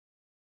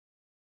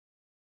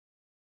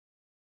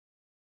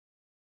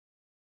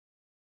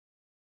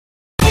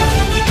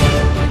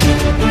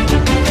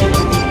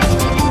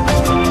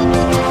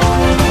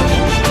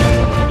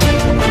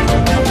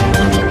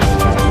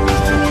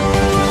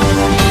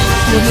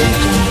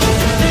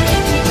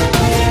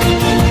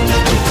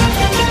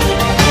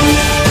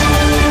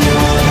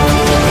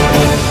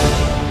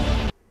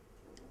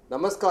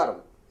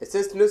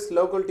SS news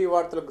local tea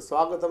వార్తలకు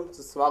స్వాగతం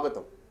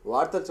సుస్వాగతం.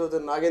 వార్తలు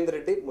చదువుతున్న నాగేంద్ర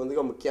రెడ్డి.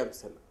 ముందుగా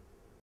ముఖ్యాంశాలు.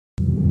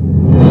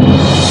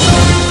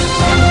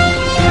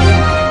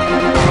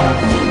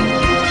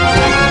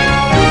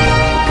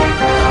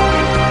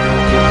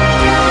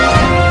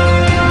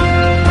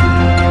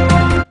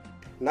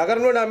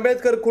 నగరంలోని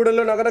అంబేద్కర్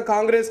కూడలిలో నగర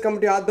కాంగ్రెస్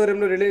కమిటీ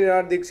ఆధ్వర్యంలో రిలే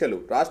నిరాహార దీక్షలు.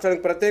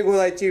 రాష్ట్రానికి ప్రత్యేక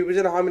హోదా ఇచ్చి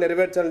విభజన హామీ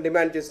నెరవేర్చాలని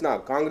డిమాండ్ చేసిన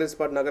కాంగ్రెస్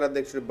పార్టీ నగర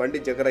అధ్యక్షుడు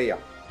బండి జగరయ్య.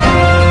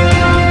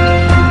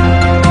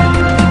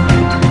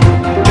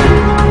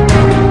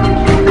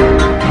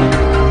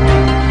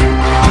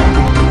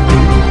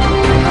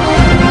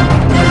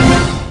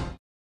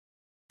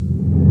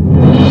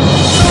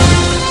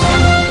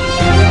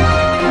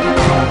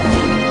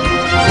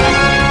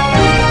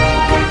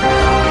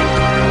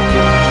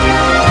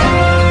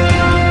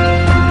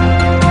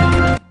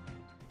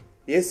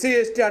 ఎస్సీ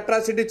ఎస్టీ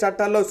అట్రాసిటీ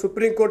చట్టాల్లో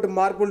సుప్రీంకోర్టు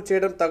మార్పులు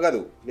చేయడం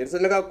తగదు.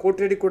 నిరసనగా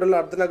కోటిరెడ్డిగూడెంలో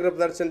అర్ధనగర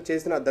ప్రదర్శన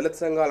చేసిన దళిత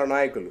సంఘాల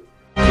నాయకులు.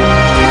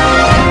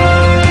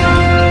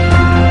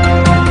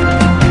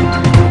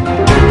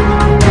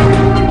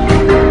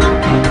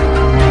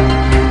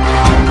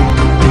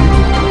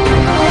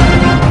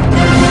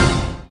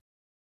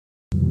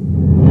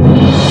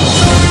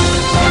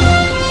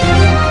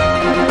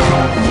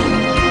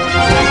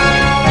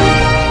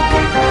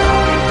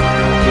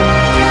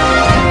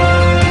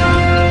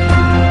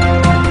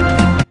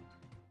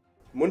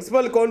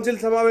 మున్సిపల్ కౌన్సిల్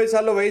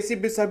సమావేశాల్లో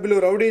వైసీపీ సభ్యులు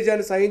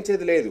రౌడీజాన్ని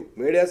సహించేది లేదు.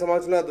 మీడియా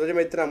సమావేశంలో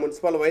ధ్వజమెత్తిన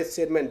మున్సిపల్ వైస్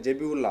చైర్మన్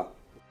జబీవుల్లా.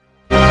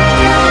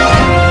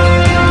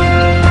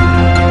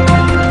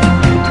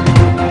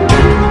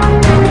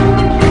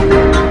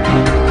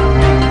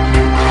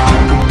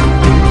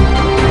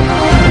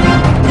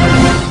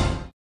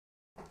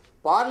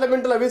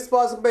 పార్లమెంటుల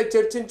అవిశ్వాసంపై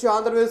చర్చించి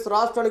ఆంధ్రప్రదేశ్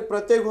రాష్ట్రానికి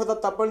ప్రత్యేక హోదా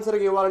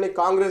తప్పనిసరిగా ఇవ్వాలని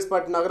కాంగ్రెస్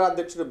పార్టీ నగర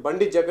అధ్యక్షుడు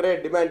బండి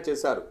జగరయ్య డిమాండ్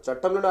చేశారు.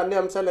 చట్టంలోని అన్ని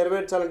అంశాలు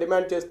నెరవేర్చాలని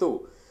డిమాండ్ చేస్తూ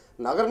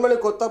నగరంలోని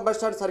కొత్త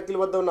బస్టాండ్ సర్కిల్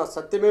వద్ద ఉన్న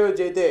సత్యమేవ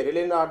జయతే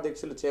రిలే నిరాహార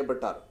దీక్షలు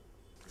చేపట్టారు.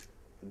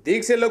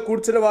 దీక్షల్లో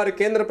కూర్చున్న వారు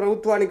కేంద్ర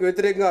ప్రభుత్వానికి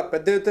వ్యతిరేకంగా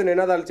పెద్ద ఎత్తున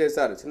నినాదాలు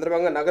చేశారు.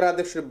 సందర్భంగా నగర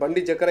అధ్యక్షుడు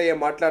బండి జగరయ్య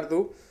మాట్లాడుతూ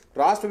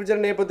రాష్ట్ర విభజన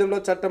నేపథ్యంలో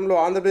చట్టంలో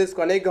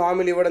ఆంధ్రప్రదేశ్కు అనేక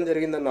హామీలు ఇవ్వడం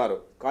జరిగిందన్నారు.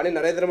 కానీ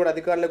నరేంద్ర మోడీ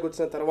అధికారంలోకి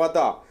వచ్చిన తర్వాత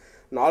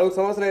 4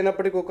 సంవత్సరాలు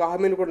అయినప్పటికీ ఒక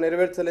హామీని కూడా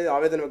నెరవేర్చలేదు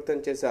ఆవేదన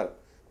వ్యక్తం చేశారు.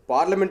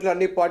 పార్లమెంట్లో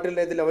అన్ని పార్టీల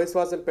నేతలు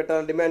అవిశ్వాసం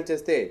పెట్టాలని డిమాండ్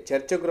చేస్తే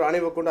చర్చకు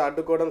రానివ్వకుండా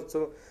అడ్డుకోవడం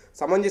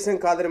సమంజసం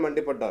కాదని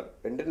మండిపడ్డారు.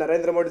 వెంటనే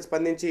నరేంద్ర మోడీ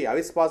స్పందించి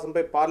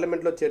అవిశ్వాసంపై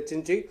పార్లమెంట్లో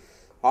చర్చించి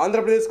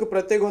ఆంధ్రప్రదేశ్కు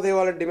ప్రత్యేక హోదా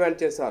ఇవ్వాలని డిమాండ్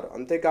చేశారు.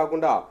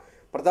 అంతేకాకుండా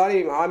ప్రధాని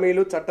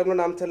హామీలు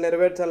చట్టంలోని అంశాలు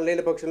నెరవేర్చాలని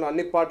లేని పక్షంలో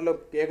అన్ని పార్టీలు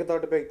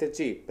ఏకతాటిపై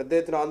తెచ్చి పెద్ద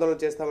ఎత్తున ఆందోళన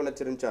చేస్తామని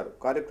హెచ్చరించారు.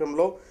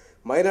 కార్యక్రమంలో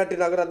మైనార్టీ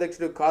నగర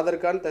అధ్యక్షుడు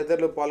ఖాదర్ ఖాన్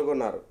తదితరులు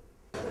పాల్గొన్నారు.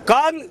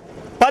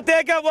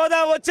 ప్రత్యేక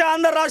హోదా వచ్చే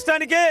ఆంధ్ర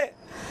రాష్ట్రానికి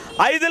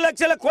 5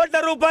 లక్షల కోట్ల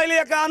రూపాయల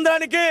యొక్క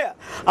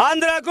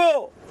ఆంధ్రాకు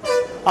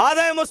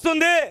ఆదాయం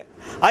వస్తుంది.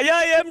 అయ్యా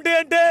ఏమిటి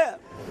అంటే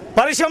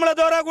పరిశ్రమల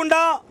ద్వారా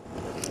గుండా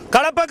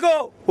కడపకు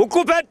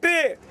ఉక్కు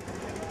ఫ్యాక్టరీ,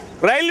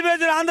 రైల్వే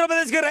జోన్,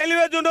 ఆంధ్రప్రదేశ్కి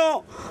రైల్వే జోను,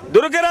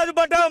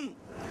 దుర్గరాజపట్నం,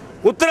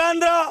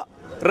 ఉత్తరాంధ్ర,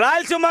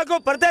 రాయలసీమకు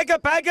ప్రత్యేక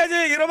ప్యాకేజీ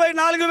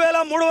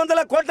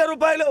 24,300 కోట్ల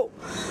రూపాయలు.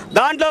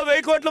 దాంట్లో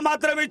 1000 కోట్లు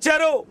మాత్రం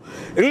ఇచ్చారు.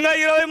 ఇంకా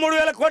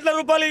 23,000 కోట్ల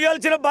రూపాయలు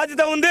ఇవ్వాల్సిన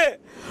బాధ్యత ఉంది.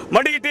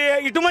 మరి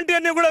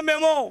ఇటువంటివన్నీ కూడా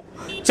మేము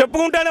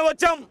చెప్పుకుంటూనే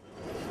వచ్చాం.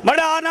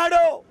 మరి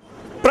ఆనాడు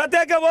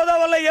ప్రత్యేక హోదా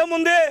వల్ల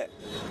ఏముంది,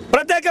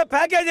 ప్రత్యేక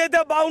ప్యాకేజ్ అయితే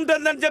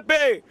బాగుంటుందని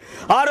చెప్పి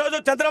ఆ రోజు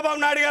చంద్రబాబు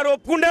నాయుడు గారు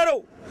ఒప్పుకున్నారు.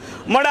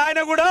 మరి ఆయన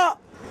కూడా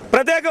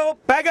ప్రత్యేక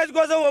ప్యాకేజ్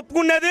కోసం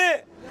ఒప్పుకునేది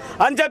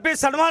అని చెప్పి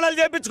సన్మానాలు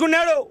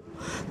చేయించుకున్నాడు.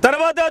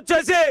 తర్వాత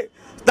వచ్చేసి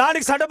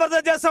దానికి సడబద్ద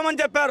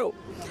చేస్తామని చెప్పారు.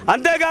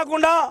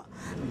 అంతేకాకుండా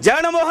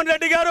జగన్మోహన్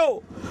రెడ్డి గారు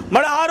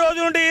మరి ఆ రోజు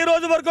నుండి ఈ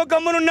రోజు వరకు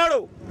గమ్మునున్నాడు.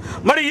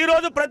 మరి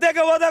ఈరోజు ప్రత్యేక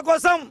హోదా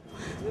కోసం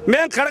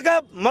మేము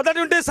మొదటి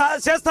నుండి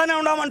చేస్తూనే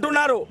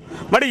ఉన్నామంటున్నారు.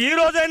 మరి ఈ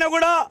రోజైనా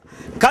కూడా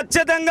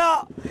ఖచ్చితంగా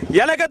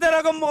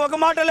వెనకతెరగం ఒక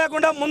మాట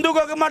లేకుండా ముందుకు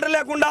ఒక మాట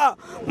లేకుండా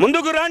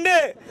ముందుకు రండి.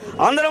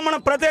 అందరం మనం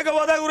ప్రత్యేక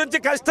హోదా గురించి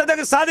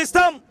ఖచ్చితంగా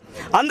సాధిస్తాం.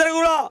 అందరూ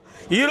కూడా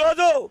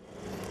ఈరోజు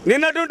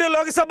నిన్నటువంటి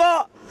లోక్సభ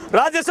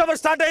రాజ్యసభ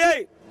స్టార్ట్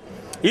అయ్యాయి.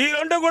 ఈ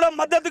రెండు కూడా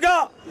మద్దతుగా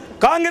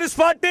కాంగ్రెస్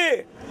పార్టీ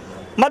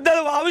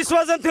మద్దతు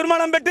అవిశ్వాసం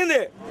తీర్మానం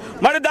పెట్టింది.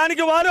 మరి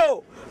దానికి వారు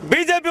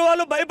బీజేపీ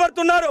వాళ్ళు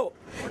భయపడుతున్నారు.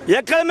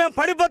 ఎక్కడ మేము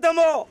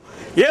పడిపోతామో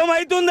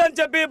ఏమవుతుందని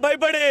చెప్పి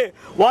భయపడి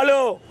వాళ్ళు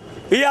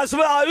ఈ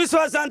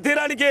అవిశ్వాసాన్ని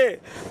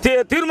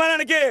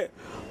తీర్మానానికి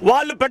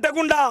వాళ్ళు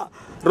పెట్టకుండా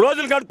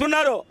రోజులు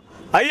గడుపుతున్నారు.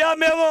 అయ్యా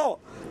మేము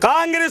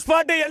కాంగ్రెస్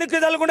పార్టీ వెనక్కి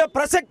తగ్గకుండా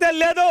ప్రసక్తే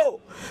లేదు.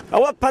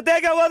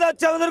 ప్రత్యేక హోదా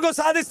చదువుకు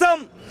సాధిస్తాం.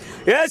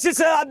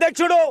 ఏఐసీసీ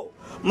అధ్యక్షుడు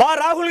మా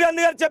రాహుల్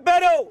గాంధీ గారు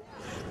చెప్పారు,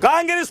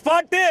 కాంగ్రెస్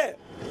పార్టీ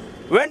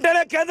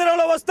వెంటనే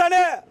కేంద్రంలో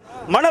వస్తానే,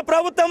 మన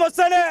ప్రభుత్వం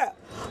వస్తానే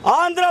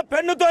ఆంధ్ర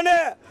పెన్నుతోనే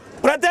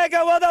ప్రత్యేక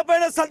హోదా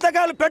పైన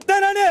సంతకాలు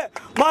పెట్టానని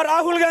మా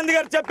రాహుల్ గాంధీ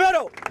గారు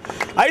చెప్పారు.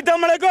 అయితే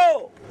మనకు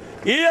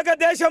ఈ యొక్క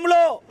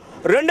దేశంలో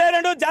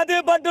 2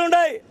 జాతీయ పార్టీలు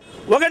ఉన్నాయి.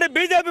 ఒకటి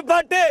బీజేపీ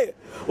పార్టీ,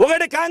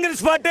 ఒకటి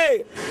కాంగ్రెస్ పార్టీ.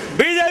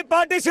 బీజేపీ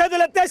పార్టీ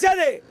చేతులు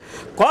ఎత్తేసేది,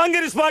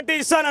 కాంగ్రెస్ పార్టీ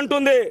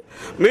ఇస్తానంటుంది.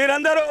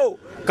 మీరందరూ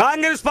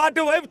కాంగ్రెస్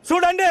పార్టీ వైపు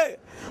చూడండి.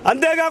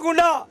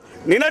 అంతేకాకుండా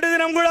నిన్నటి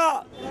దినం కూడా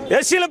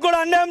ఎస్సీలకు కూడా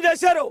అన్యాయం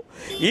చేశారు.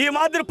 ఈ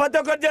మాదిరి ప్రతి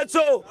ఒక్కరు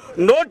చేస్తూ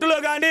నోటులో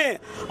కానీ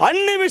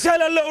అన్ని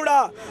విషయాలలో కూడా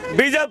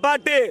బీజేపీ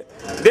పార్టీ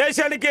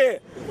దేశానికి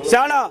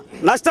చాలా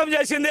నష్టం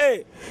చేసింది.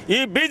 ఈ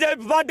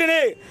బీజేపీ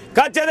పార్టీని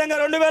ఖచ్చితంగా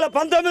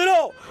 2019లో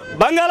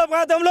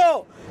బంగాళాఖాతంలో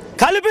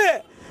కలిపి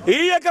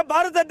ఈ యొక్క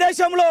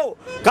భారతదేశంలో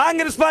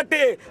కాంగ్రెస్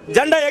పార్టీ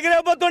జెండా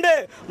ఎగిరేపోతుండే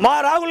మా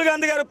రాహుల్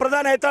గాంధీ గారు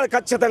ప్రధాని అవుతాడు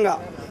ఖచ్చితంగా.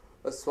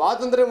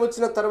 స్వాతంత్ర్యం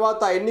వచ్చిన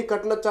తర్వాత ఎన్ని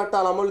కఠిన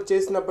చట్టాలు అమలు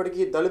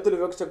చేసినప్పటికీ దళితులు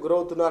వివక్షకు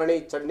గురవుతున్నారని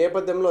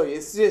నేపథ్యంలో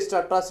ఎస్సీ ఎస్టీ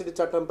అట్రాసిటీ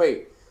చట్టంపై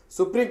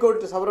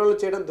సుప్రీంకోర్టు సవరణలు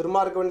చేయడం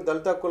దుర్మార్గమని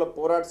దళిత హక్కుల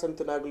పోరాట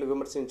సమితి నాయకులు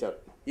విమర్శించారు.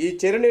 ఈ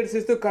చర్య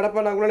నిరసిస్తూ కడప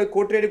నగరంలోని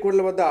కోటిరెడ్డి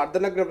కూడల వద్ద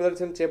అర్ధనగ్న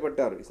ప్రదర్శన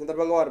చేపట్టారు. ఈ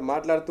సందర్భంగా వారు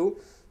మాట్లాడుతూ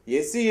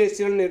ఎస్సీ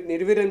ఎస్టీలను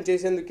నిర్వీర్యం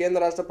చేసేందుకు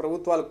కేంద్ర రాష్ట్ర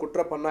ప్రభుత్వాలు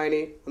కుట్ర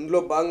పన్నాయని,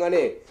 అందులో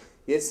భాగంగానే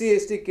ఎస్సీ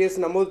ఎస్టీ కేసు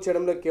నమోదు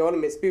చేయడంలో కేవలం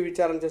ఎస్పీ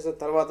విచారణ చేసిన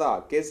తర్వాత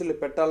కేసులు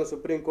పెట్టాలని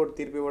సుప్రీంకోర్టు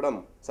తీర్పు ఇవ్వడం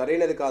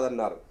సరైనది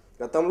కాదన్నారు.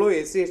 గతంలో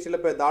ఎస్సీ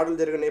ఎస్టీలపై దాడులు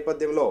జరిగిన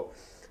నేపథ్యంలో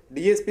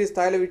డీఎస్పీ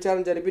స్థాయిలో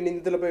విచారణ జరిపి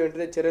నిందితులపై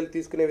వెంటనే చర్యలు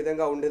తీసుకునే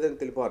విధంగా ఉండేదని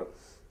తెలిపారు.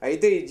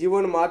 అయితే ఈ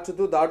జీవోను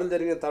మార్చుతూ దాడులు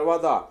జరిగిన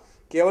తర్వాత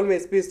కేవలం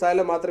ఎస్పీ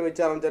స్థాయిలో మాత్రం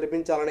విచారణ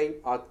జరిపించాలని,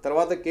 ఆ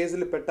తర్వాత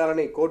కేసులు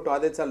పెట్టాలని కోర్టు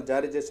ఆదేశాలు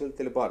జారీ చేసినట్లు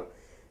తెలిపారు.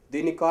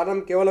 దీనికి కారణం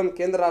కేవలం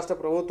కేంద్ర రాష్ట్ర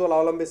ప్రభుత్వాలు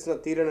అవలంబిస్తున్న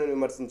తీరును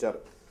విమర్శించారు.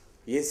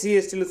 ఎస్సీ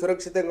ఎస్టీలు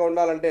సురక్షితంగా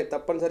ఉండాలంటే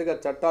తప్పనిసరిగా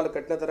చట్టాలు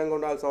కఠినతరంగా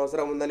ఉండాల్సిన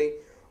అవసరం ఉందని,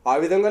 ఆ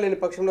విధంగా లేని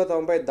పక్షంలో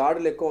తమపై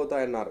దాడులు ఎక్కువ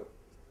అవుతాయన్నారు.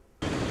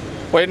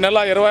 పోయిన నెల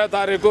 20వ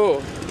తారీఖు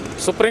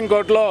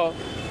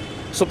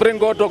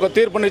సుప్రీంకోర్టు ఒక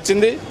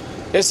తీర్పునిచ్చింది.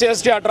 ఎస్సీ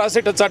ఎస్టీ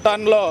అట్రాసిటీ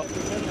చట్టాల్లో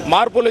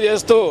మార్పులు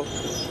చేస్తూ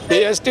ఈ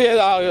ఎస్టీ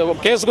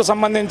కేసుకు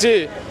సంబంధించి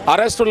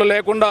అరెస్టులు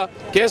లేకుండా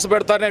కేసు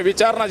పెడతానే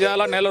విచారణ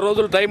చేయాలని 4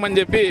 రోజులు టైం అని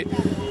చెప్పి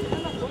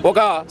ఒక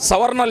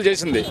సవరణలు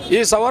చేసింది. ఈ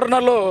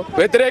సవరణలు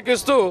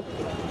వ్యతిరేకిస్తూ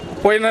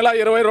పోయిన నెల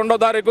 22వ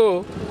తారీఖు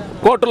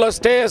కోర్టులో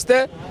స్టే చేస్తే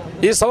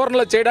ఈ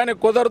సవరణలు చేయడానికి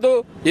కుదరదు,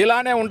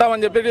 ఇలానే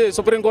ఉంటామని చెప్పి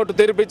సుప్రీంకోర్టు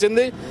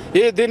తీర్పిచ్చింది.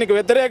 దీనికి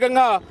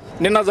వ్యతిరేకంగా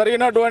నిన్న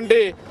జరిగినటువంటి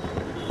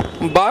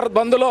భారత్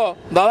బంద్లో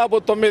దాదాపు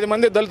 9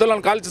 మంది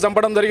దళితులను కాల్చి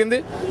చంపడం జరిగింది.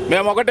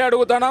 మేము ఒకటే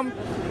అడుగుతున్నాం,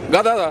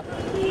 గత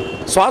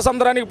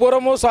స్వాతంత్రానికి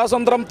పూర్వము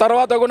స్వాతంత్రం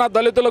తర్వాత కూడా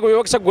దళితులకు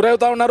వివక్షకు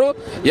గురవుతూ ఉన్నారు.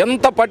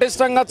 ఎంత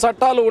పటిష్టంగా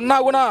చట్టాలు ఉన్నా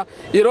కూడా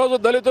ఈరోజు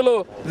దళితులు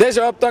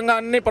దేశవ్యాప్తంగా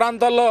అన్ని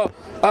ప్రాంతాల్లో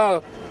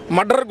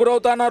మర్డర్కు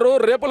గురవుతున్నారు,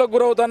 రేపులకు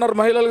గురవుతున్నారు.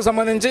 మహిళలకు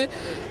సంబంధించి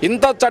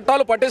ఇంత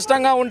చట్టాలు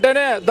పటిష్టంగా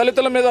ఉంటేనే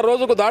దళితుల మీద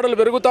రోజుకు దాడులు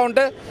పెరుగుతూ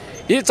ఉంటే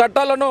ఈ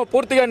చట్టాలను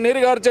పూర్తిగా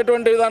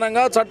నీరుగార్చేటువంటి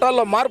విధానంగా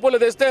చట్టాల్లో మార్పులు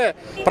తెస్తే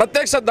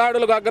ప్రత్యక్ష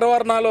దాడులకు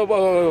అగ్రవర్ణాలు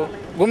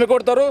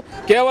గుమికొడతారు.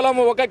 కేవలం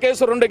 1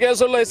 కేసు 2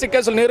 కేసుల్లో ఎస్సీ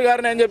కేసులు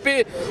నీరుగారినాయి అని చెప్పి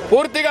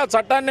పూర్తిగా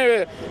చట్టాన్ని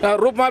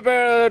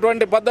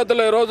రూపుమాపేటువంటి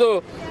పద్ధతులు ఈరోజు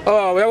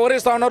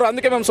వ్యవహరిస్తూ ఉన్నారు.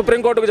 అందుకే మేము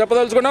సుప్రీంకోర్టుకు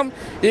చెప్పదలుచుకున్నాం,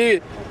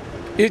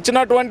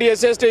 ఇచ్చినటువంటి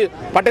ఎస్సీ ఎస్టీ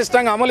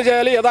పటిష్టంగా అమలు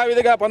చేయాలి.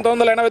 యథావిధిగా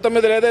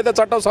 1989లో ఏదైతే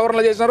చట్టం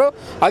సవరణలు చేసినారో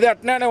అది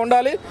అట్నే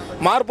ఉండాలి.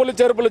 మార్పులు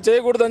చేర్పులు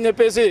చేయకూడదని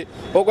చెప్పేసి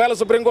ఒకవేళ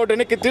సుప్రీంకోర్టు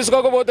ఎన్నిక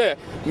తీసుకోకపోతే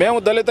మేము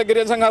దళిత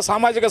గిరిజన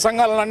సామాజిక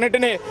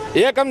సంఘాలన్నింటినీ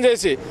ఏకం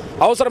చేసి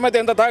అవసరమైతే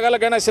ఎంత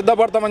త్యాగాలకైనా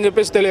సిద్ధపడతామని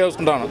చెప్పేసి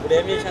తెలియజేసుకుంటాను.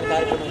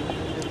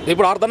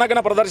 ఇప్పుడు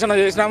అర్ధనగ్న ప్రదర్శన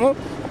చేసినాము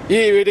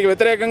వీటికి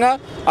వ్యతిరేకంగా.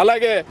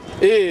 అలాగే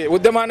ఈ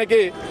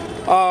ఉద్యమానికి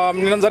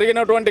నిన్న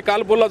జరిగినటువంటి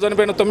కాల్పుల్లో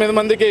చనిపోయిన 9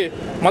 మందికి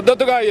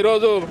మద్దతుగా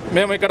ఈరోజు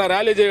మేము ఇక్కడ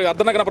ర్యాలీ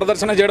అర్ధనగ్న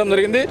ప్రదర్శన చేయడం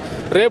జరిగింది.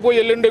 రేపు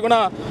ఎల్లుండి కూడా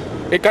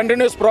ఈ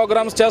కంటిన్యూస్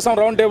ప్రోగ్రామ్స్ చేస్తాం,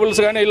 రౌండ్ టేబుల్స్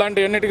కానీ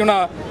ఇలాంటి అన్నిటి కూడా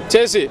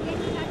చేసి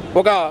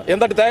ఒక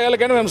ఎంతటి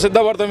త్యాగాలకైనా మేము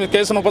సిద్ధపడతాం ఈ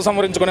కేసును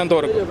ఉపసంహరించుకునేంత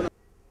వరకు.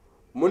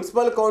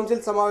 మున్సిపల్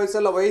కౌన్సిల్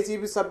సమావేశాల్లో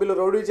వైసీపీ సభ్యులు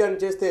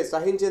రౌడీజాన్ చేస్తే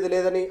సహించేది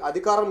లేదని,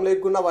 అధికారం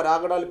లేకుండా వారి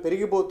ఆగడాలు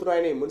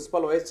పెరిగిపోతున్నాయని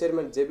మున్సిపల్ వైస్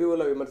చైర్మన్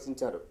జబీవుల్లా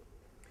విమర్శించారు.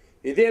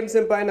 ఇదే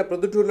అంశంపై ఆయన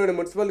ప్రొద్దుటూరులోని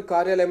మున్సిపల్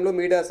కార్యాలయంలో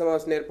మీడియా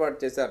సమావేశం ఏర్పాటు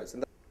చేశారు.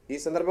 ఈ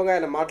సందర్భంగా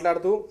ఆయన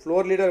మాట్లాడుతూ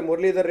ఫ్లోర్ లీడర్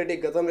మురళీధర్ రెడ్డి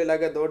గతంలో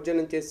ఇలాగే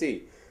దౌర్జన్యం చేసి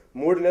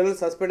 3 నెలలు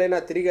సస్పెండ్ అయినా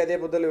తిరిగి అదే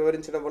బుద్ధలు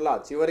వివరించడం వల్ల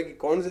చివరికి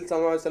కౌన్సిల్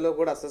సమావేశాల్లో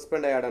కూడా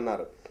సస్పెండ్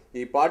అయ్యాడన్నారు.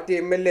 ఈ పార్టీ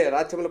ఎమ్మెల్యే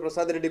రాచమల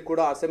ప్రసాద్ రెడ్డి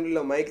కూడా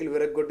అసెంబ్లీలో మైకులు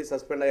విరగ్గొట్టి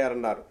సస్పెండ్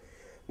అయ్యారన్నారు.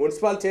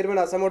 మున్సిపల్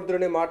చైర్మన్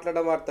అసమర్థుడని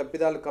మాట్లాడడం వారి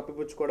తప్పిదాలు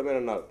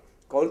కప్పిపుచ్చుకోవడమేనన్నారు.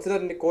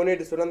 కౌన్సిలర్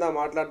కోనేటి సునంద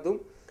మాట్లాడుతూ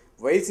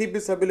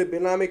వైసీపీ సభ్యులు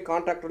బినామీ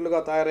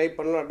కాంట్రాక్టర్లుగా తయారై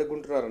పనులను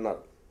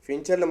అడ్డుకుంటున్నారన్నారు.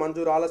 పింఛన్ల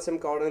మంజూరు ఆలస్యం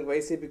కావడానికి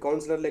వైసీపీ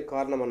కౌన్సిలర్లే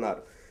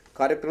కారణమన్నారు.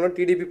 కార్యక్రమంలో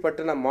టీడీపీ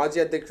పట్టణ మాజీ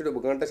అధ్యక్షుడు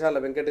ఘంటసాల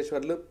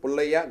వెంకటేశ్వర్లు,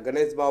 పుల్లయ్య,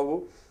 గణేష్ బాబు,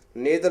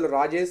 నేతలు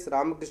రాజేష్,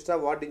 రామకృష్ణ,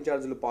 వార్డు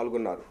ఇన్ఛార్జీలు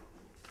పాల్గొన్నారు.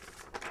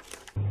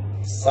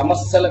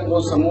 సమస్యల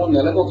కోసము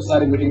నెలకు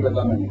ఒకసారి మీటింగ్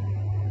పెడతామండి.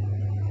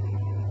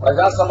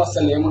 ప్రజా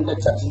సమస్యలు ఏముంటే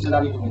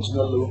చర్చించడానికి వచ్చిన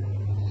వాళ్ళు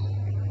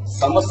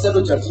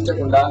సమస్యలు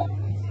చర్చించకుండా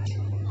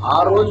ఆ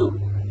రోజు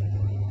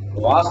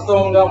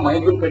వాస్తవంగా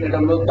మైకులు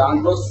పెట్టడంలో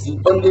దాంట్లో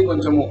సిబ్బంది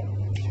కొంచెము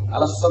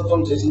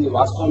అలసత్వం చేసింది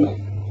వాస్తవమే.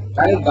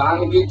 కానీ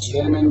దానికి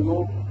చైర్మన్ కు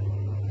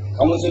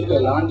కౌన్సిల్ కు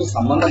ఎలాంటి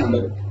సంబంధం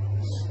ఉండదు.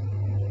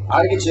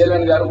 ఆడికి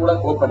చైర్మన్ గారు కూడా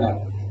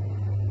కోపడ్డారు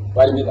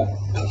వారి మీద.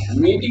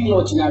 మీటింగ్ లో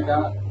వచ్చినాక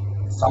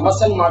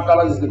సమస్యలు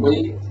మాట్లాడాల్సింది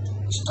పోయి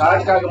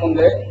స్టార్ట్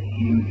కాకముందే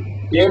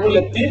టేబుల్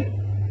ఎత్తి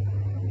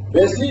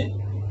వేసి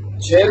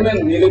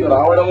చైర్మన్ మీదకి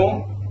రావడము,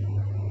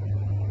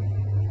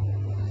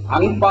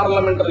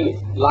 అన్పార్లమెంటరీ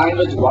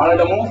లాంగ్వేజ్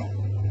వాడడము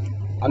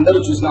అందరూ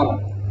చూసినాము.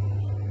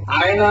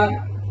 ఆయన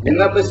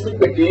నిన్న ప్రెస్ మీట్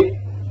పెట్టి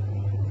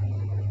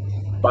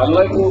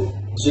బల్లకు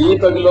చెయ్యి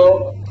తగులో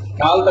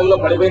కాలు తగులో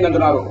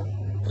పడిపోయిందంటున్నారు.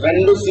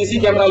 2 సీసీ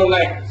కెమెరాలు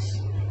ఉన్నాయి.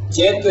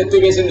 చేతి ఎత్తి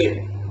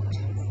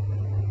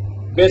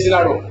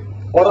వేసినాడు.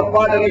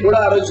 పొరపాటని కూడా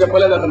ఆ రోజు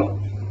చెప్పలేదు అతను.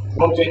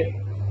 ఓకే,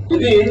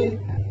 ఇది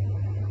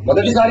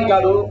మొదటిసారి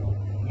కాదు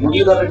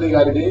మురళీధర్ రెడ్డి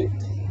గారిది.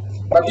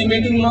 ప్రతి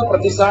మీటింగ్ లో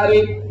ప్రతిసారి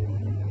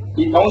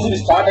ఈ కౌన్సిల్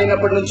స్టార్ట్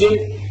అయినప్పటి నుంచి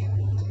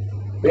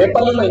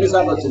పేపర్లలో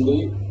ఎన్నిసార్లు వచ్చింది,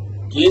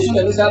 కేసులు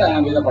ఎన్నిసార్లు ఆయన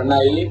మీద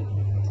పడినాయి,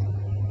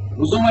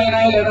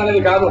 రుజువైనాయా లేదా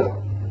అనేది కాదు.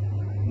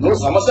 నువ్వు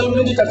సమస్యల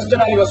గురించి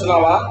చర్చించడానికి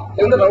వస్తున్నావా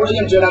లేదంటే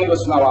రౌడీజం చేయడానికి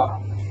వస్తున్నావా?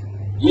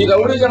 ఈ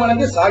రౌడీజం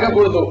అనేది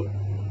సాగకూడదు.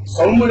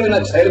 సౌమ్యుడైన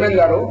చైర్మన్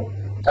గారు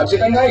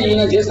ఖచ్చితంగా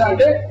ఈయన చేస్తా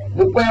అంటే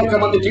 31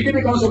 మంది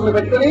టీడీపీ కౌన్సిలర్లు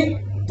పెట్టుకుని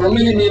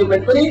 9 మీరు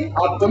పెట్టుకుని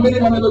ఆ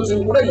 9 మందిలో వచ్చి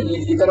కూడా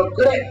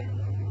ఇతరొక్కడే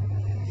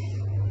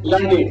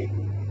ఇలాంటి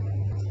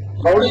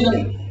రౌడీజం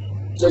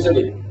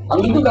చేసేది.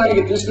 అందుకు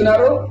దానికి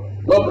తీసుకున్నారు.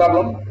 No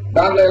problem.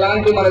 దాంట్లో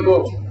ఎలాంటి మనకు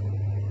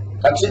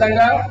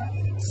ఖచ్చితంగా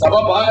సభ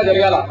బాగా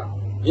జరగాల.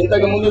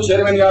 ఇంతకు ముందు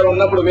చైర్మన్ గారు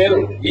ఉన్నప్పుడు వేరు,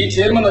 ఈ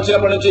చైర్మన్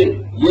వచ్చినప్పటి నుంచి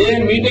ఏ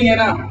మీటింగ్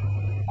అయినా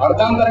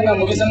అర్థాంతరంగా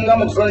ముగిసంగా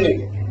చూడండి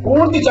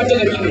పూర్తి చర్చ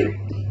జరిగింది.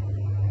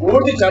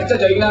 పూర్తి చర్చ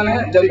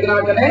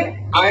జరిగినాకనే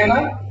ఆయన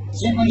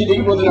సీట్ నుంచి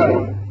దిగిపోతున్నాడు.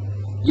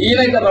 ఈయన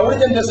ఇంకా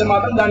రౌడీజం చేస్తే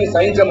మాత్రం దాన్ని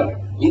సహించము.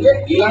 ఇదే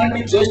ఇలాంటి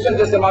చేష్టలు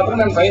చేస్తే మాత్రం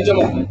నేను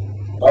సహించము.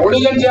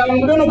 రౌడీజం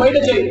చేయాలనుకుంటే నువ్వు బయట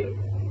చేయి.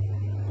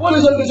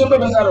 పోలీసులు తీసుకుంటూ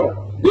వేశారు.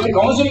 మీరు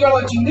కౌన్సిల్ గా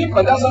వచ్చింది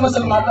ప్రజా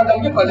సమస్యలు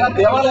మాట్లాడడానికి, ప్రజా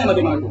దేవాలయం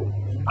అది. మనకు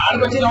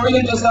ఆడికి వచ్చి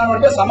రౌడీజం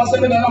చేస్తానంటే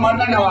సమస్యల మీద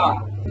మాట్లాడినావా?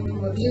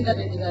 మురళీధర్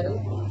రెడ్డి గారు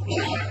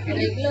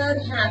రెగ్యులర్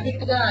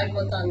హ్యాబిట్ గా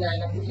అయిపోతుంది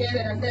ఆయన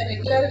బిహేవియర్. అంటే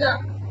రెగ్యులర్ గా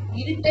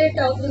ఇరిటేట్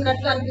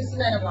అవుతున్నట్లు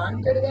అనిపిస్తుంది. ఆయన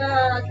వాంటెడ్ గా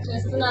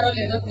చేస్తున్నారో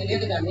లేదో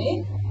తెలియదు కానీ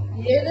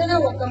ఏదైనా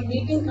ఒక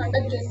మీటింగ్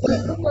కండక్ట్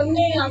చేస్తున్నప్పుడు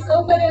కొన్ని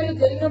అసౌకర్యాలు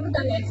జరిగినప్పుడు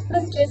దాన్ని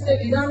ఎక్స్ప్రెస్ చేసే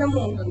విధానం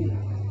ఉంటుంది.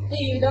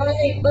 ఈ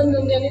విధమైన ఇబ్బంది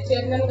ఉంది అని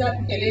చైర్మన్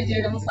గారికి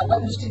తెలియజేయడం, సభ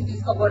దృష్టికి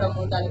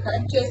తీసుకోవడము, దాన్ని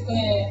కరెక్ట్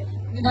చేసుకునే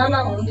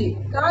విధానం ఉంది.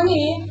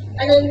 కానీ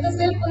ఆయన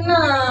ఎంతసేపు ఉన్న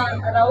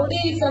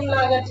రౌడీయిజం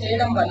లాగా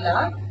చేయడం వల్ల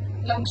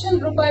లక్షల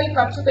రూపాయలు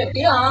ఖర్చు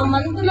పెట్టి ఆ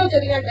మంత్ లో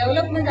జరిగిన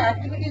డెవలప్మెంట్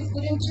యాక్టివిటీస్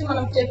గురించి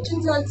మనం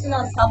చర్చించాల్సిన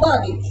సభ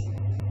అది.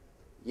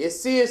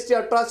 ఎస్సీ ఎస్టీ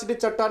అట్రాసిటీ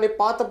చట్టాన్ని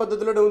పాత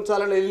పద్ధతిలోనే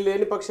ఉంచాలని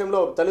లేని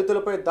పక్షంలో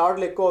దళితులపై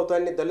దాడులు ఎక్కువ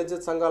అవుతాయని దళిత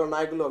సంఘాల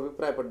నాయకులు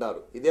అభిప్రాయపడ్డారు.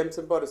 ఇదే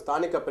అంశంపై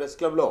స్థానిక ప్రెస్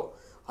క్లబ్లో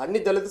అన్ని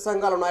దళిత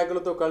సంఘాల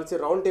నాయకులతో కలిసి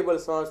రౌండ్ టేబుల్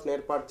సమావేశం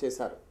ఏర్పాటు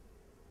చేశారు.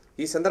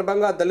 ఈ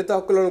సందర్భంగా దళిత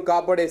హక్కులను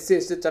కాపాడే ఎస్సీ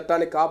ఎస్టీ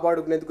చట్టాన్ని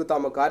కాపాడుకునేందుకు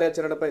తాము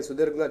కార్యాచరణపై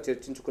సుదీర్ఘంగా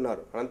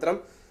చర్చించుకున్నారు. అనంతరం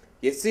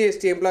ఎస్సీ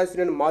ఎస్టీ ఎంప్లాయీస్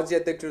యూనియన్ మాజీ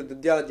అధ్యక్షుడు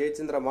దుద్యాల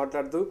జయచంద్ర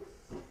మాట్లాడుతూ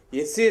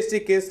ఎస్సీ ఎస్టీ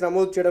కేసు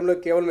నమోదు చేయడంలో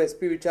కేవలం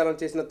ఎస్పీ విచారణ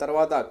చేసిన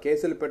తర్వాత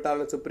కేసులు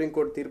పెట్టాలని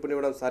సుప్రీంకోర్టు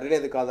తీర్పునివ్వడం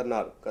సరైనది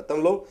కాదన్నారు.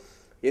 గతంలో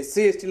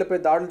ఎస్సీ ఎస్టీలపై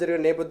దాడులు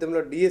జరిగిన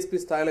నేపథ్యంలో డీఎస్పీ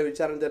స్థాయిలో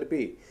విచారణ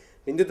జరిపి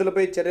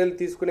నిందితులపై చర్యలు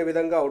తీసుకునే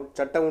విధంగా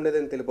చట్టం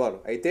ఉండేదని తెలిపారు.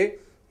 అయితే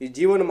ఈ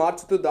జీవోను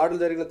మార్చుతూ దాడులు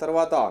జరిగిన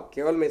తర్వాత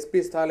కేవలం ఎస్పీ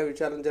స్థాయిలో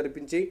విచారణ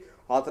జరిపించి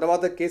ఆ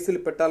తర్వాత కేసులు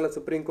పెట్టాలని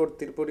సుప్రీంకోర్టు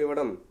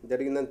తీర్పునివ్వడం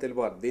జరిగిందని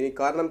తెలిపారు. దీనికి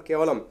కారణం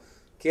కేవలం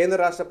కేంద్ర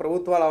రాష్ట్ర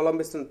ప్రభుత్వాలు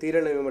అవలంబిస్తున్న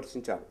తీరుని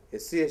విమర్శించారు.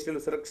 ఎస్సీ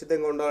ఎస్టీలు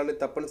సురక్షితంగా ఉండాలని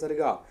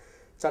తప్పనిసరిగా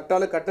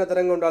చట్టాలు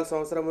కఠినతరంగా ఉండాల్సిన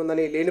అవసరం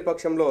ఉందని, లేని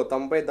పక్షంలో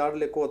తమపై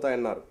దాడులు ఎక్కువ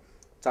అవుతాయన్నారు.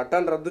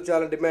 చట్టాన్ని రద్దు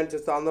చేయాలని డిమాండ్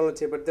చేస్తూ ఆందోళన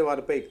చేపడితే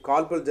వారిపై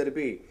కాల్పులు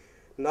జరిపి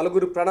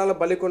 4 ప్రాణాలు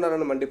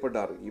బలికొన్నారని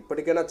మండిపడ్డారు.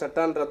 ఇప్పటికైనా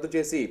చట్టాన్ని రద్దు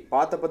చేసి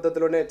పాత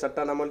పద్ధతిలోనే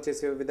చట్టాన్ని అమలు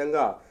చేసే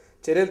విధంగా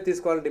చర్యలు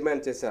తీసుకోవాలని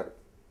డిమాండ్ చేశారు.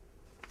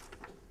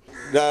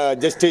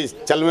 జస్టిస్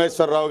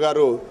చలమేశ్వరరావు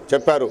గారు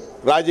చెప్పారు,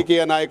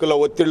 రాజకీయ నాయకుల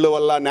ఒత్తిళ్ల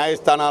వల్ల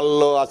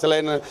న్యాయస్థానాల్లో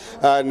అసలైన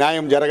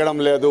న్యాయం జరగడం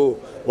లేదు,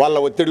 వాళ్ళ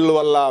ఒత్తిళ్ల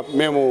వల్ల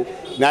మేము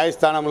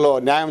న్యాయస్థానంలో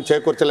న్యాయం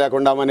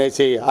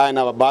చేకూర్చలేకుండామనేసి ఆయన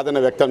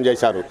బాధను వ్యక్తం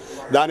చేశారు.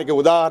 దానికి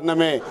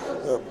ఉదాహరణమే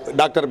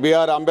డాక్టర్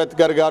బిఆర్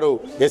అంబేద్కర్ గారు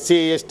ఎస్సీ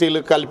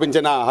ఎస్టీలకు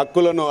కల్పించిన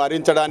హక్కులను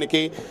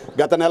హరించడానికి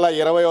గత నెల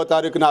 20వ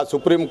తారీఖున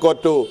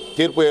సుప్రీంకోర్టు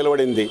తీర్పు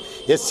వెలువడింది.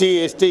 ఎస్సీ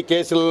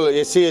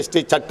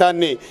ఎస్టీ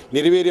చట్టాన్ని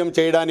నిర్వీర్యం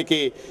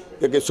చేయడానికి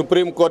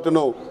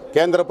సుప్రీంకోర్టును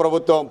కేంద్ర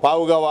ప్రభుత్వం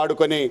పావుగా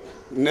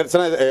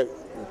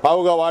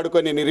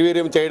వాడుకొని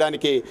నిర్వీర్యం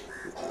చేయడానికి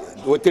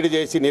ఒత్తిడి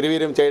చేసి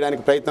నిర్వీర్యం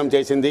చేయడానికి ప్రయత్నం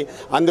చేసింది.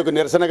 అందుకు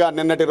నిరసనగా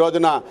నిన్నటి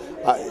రోజున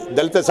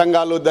దళిత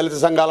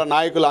సంఘాల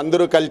నాయకులు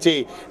అందరూ కలిసి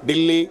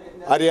ఢిల్లీ,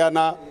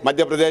 హర్యానా,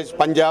 మధ్యప్రదేశ్,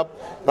 పంజాబ్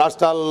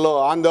రాష్ట్రాలలో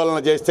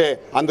ఆందోళన చేస్తే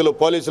అందులో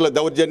పోలీసుల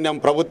దౌర్జన్యం,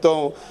 ప్రభుత్వం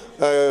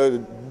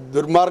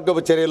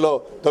దుర్మార్గపు చర్యలో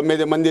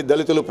 9 మంది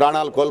దళితులు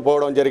ప్రాణాలు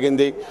కోల్పోవడం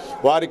జరిగింది.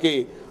 వారికి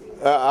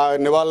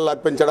నివాళులు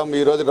అర్పించడం,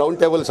 ఈరోజు రౌండ్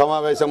టేబుల్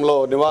సమావేశంలో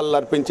నివాళులు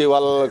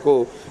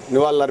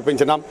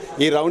అర్పించినాం.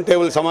 ఈ రౌండ్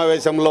టేబుల్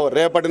సమావేశంలో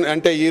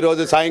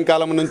ఈరోజు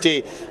సాయంకాలం నుంచి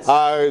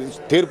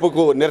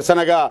తీర్పుకు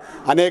నిరసనగా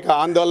అనేక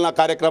ఆందోళన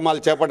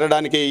కార్యక్రమాలు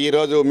చేపట్టడానికి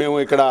ఈరోజు మేము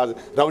ఇక్కడ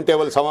రౌండ్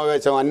టేబుల్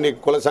సమావేశం అన్ని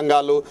కుల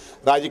సంఘాలు,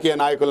 రాజకీయ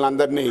నాయకులను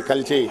అందరినీ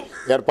కలిసి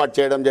ఏర్పాటు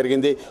చేయడం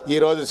జరిగింది.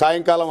 ఈరోజు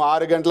సాయంకాలం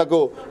 6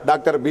 గంటలకు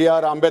డాక్టర్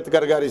బిఆర్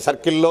అంబేద్కర్ గారి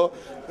సర్కిల్లో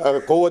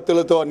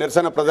కొవ్వొత్తులతో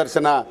నిరసన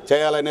ప్రదర్శన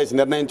చేయాలనేసి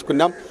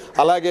నిర్ణయించుకున్నాం.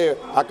 అలాగే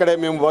అక్కడే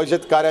మేము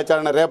భవిష్యత్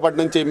కార్యాచరణ రేపటి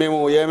నుంచి మేము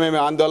ఏమేమి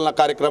ఆందోళన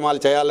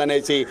కార్యక్రమాలు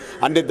చేయాలనేసి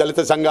అన్ని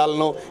దళిత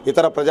సంఘాలను,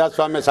 ఇతర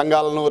ప్రజాస్వామ్య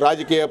సంఘాలను,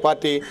 రాజకీయ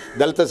పార్టీ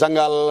దళిత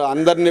సంఘాలను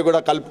అందరినీ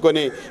కూడా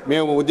కలుపుకొని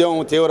మేము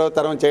ఉద్యమం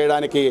తీవ్రతరం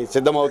చేయడానికి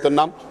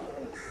సిద్ధమవుతున్నాం.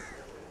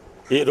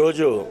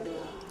 ఈరోజు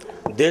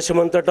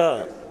దేశమంతటా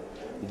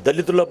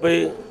దళితులపై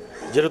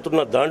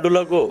జరుగుతున్న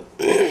దాడులకు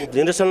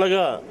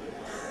నిరసనగా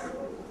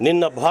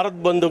నిన్న భారత్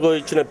బంద్కు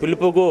ఇచ్చిన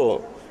పిలుపుకు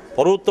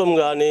ప్రభుత్వం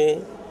కానీ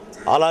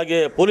అలాగే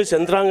పోలీస్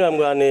యంత్రాంగం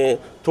కానీ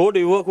తోడు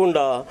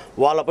ఇవ్వకుండా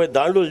వాళ్ళపై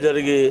దాడులు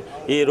జరిగి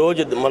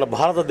ఈరోజు మన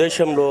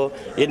భారతదేశంలో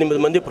 8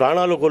 మంది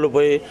ప్రాణాలు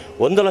కోల్పోయి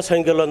వందల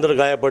సంఖ్యలో అందరూ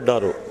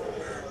గాయపడ్డారు.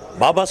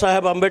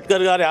 బాబాసాహెబ్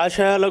అంబేద్కర్ గారి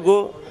ఆశయాలకు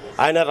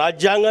ఆయన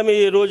రాజ్యాంగమే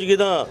ఈ రోజు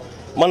కింద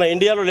మన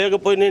ఇండియాలో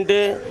లేకపోయిందంటే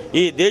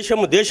ఈ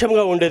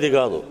దేశంగా ఉండేది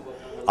కాదు.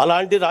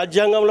 అలాంటి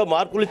రాజ్యాంగంలో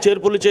మార్పులు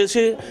చేర్పులు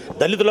చేసి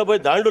దళితులపై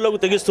దాడులకు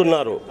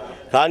తెగిస్తున్నారు.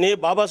 కానీ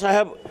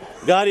బాబాసాహెబ్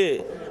గారి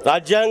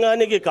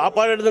రాజ్యాంగానికి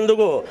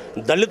కాపాడేందుకు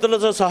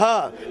దళితులతో సహా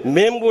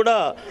మేము కూడా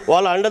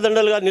వాళ్ళ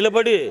అండదండలుగా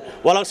నిలబడి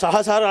వాళ్ళకు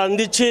సహకారం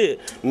అందించి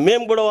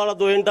మేము కూడా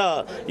వాళ్ళతో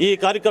ఈ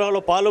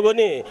కార్యక్రమంలో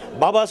పాల్గొని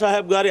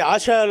బాబాసాహెబ్ గారి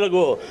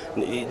ఆశయాలకు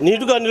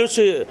నీటుగా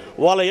నిలిచి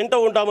వాళ్ళ ఎంట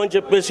ఉంటామని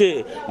చెప్పేసి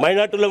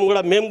మైనార్టీలను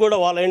కూడా మేము కూడా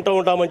వాళ్ళ ఎంట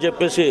ఉంటామని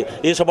చెప్పేసి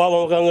ఈ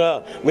సభాముఖంగా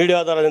మీడియా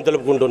ద్వారా నేను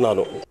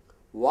తెలుపుకుంటున్నాను.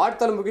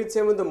 వార్తలు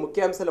ముగించే ముందు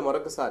ముఖ్యాంశాలు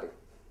మరొకసారి.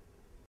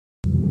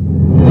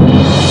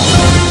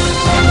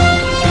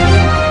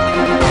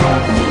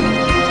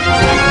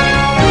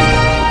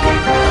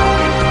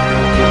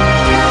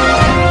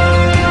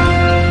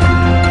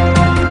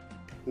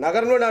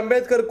 నగరంలోని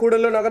అంబేద్కర్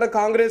కూడలిలో నగర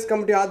కాంగ్రెస్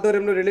కమిటీ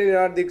ఆధ్వర్యంలో రిలే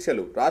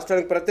నిరాదీక్షలు.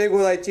 రాష్ట్రానికి ప్రత్యేక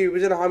హోదా ఇచ్చి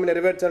విభజన హామీ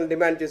నెరవేర్చాలని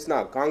డిమాండ్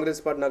చేసిన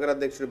కాంగ్రెస్ పార్టీ నగర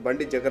అధ్యక్షుడు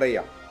బండి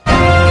జగరయ్య.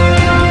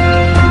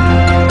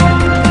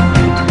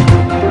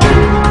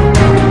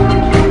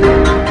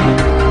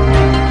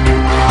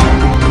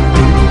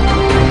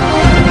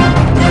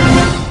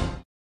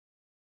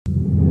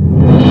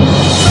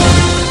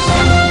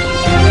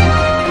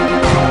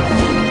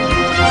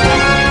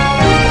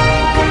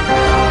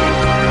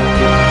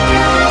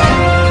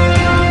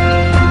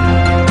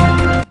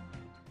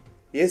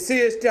 ఎస్సీ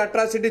ఎస్టీ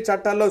అట్రాసిటీ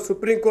చట్టాల్లో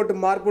సుప్రీంకోర్టు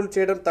మార్పులు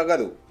చేయడం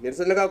తగదు.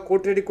 నిరసనగా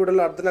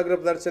కోటిరెడ్డిగూడలో అర్ధనగర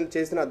ప్రదర్శన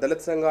చేసిన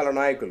దళిత సంఘాల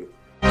నాయకులు.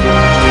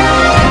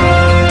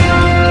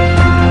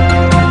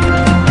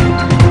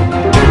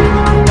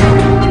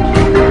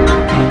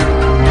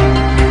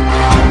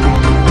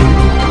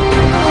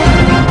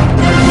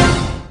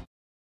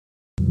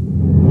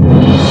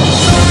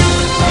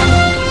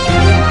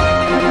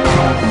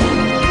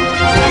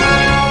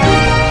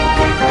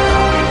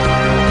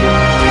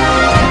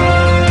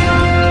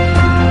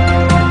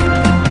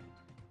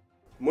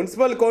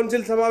 మున్సిపల్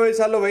కౌన్సిల్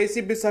సమావేశాల్లో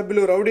వైసీపీ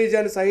సభ్యులు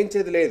రౌడీజాన్ని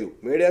సహించేది లేదు.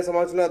 మీడియా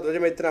సమావేశంలో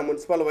ధ్వజమెత్తిన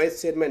మున్సిపల్ వైస్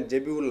చైర్మన్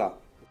జబీవుల్లా.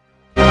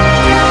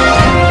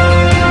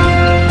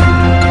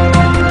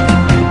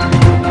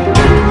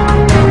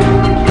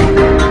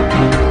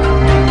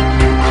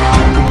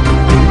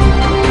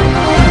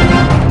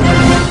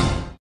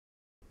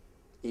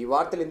 ఈ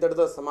వార్తలు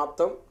ఇంతటితో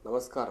సమాప్తం.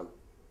 నమస్కారం.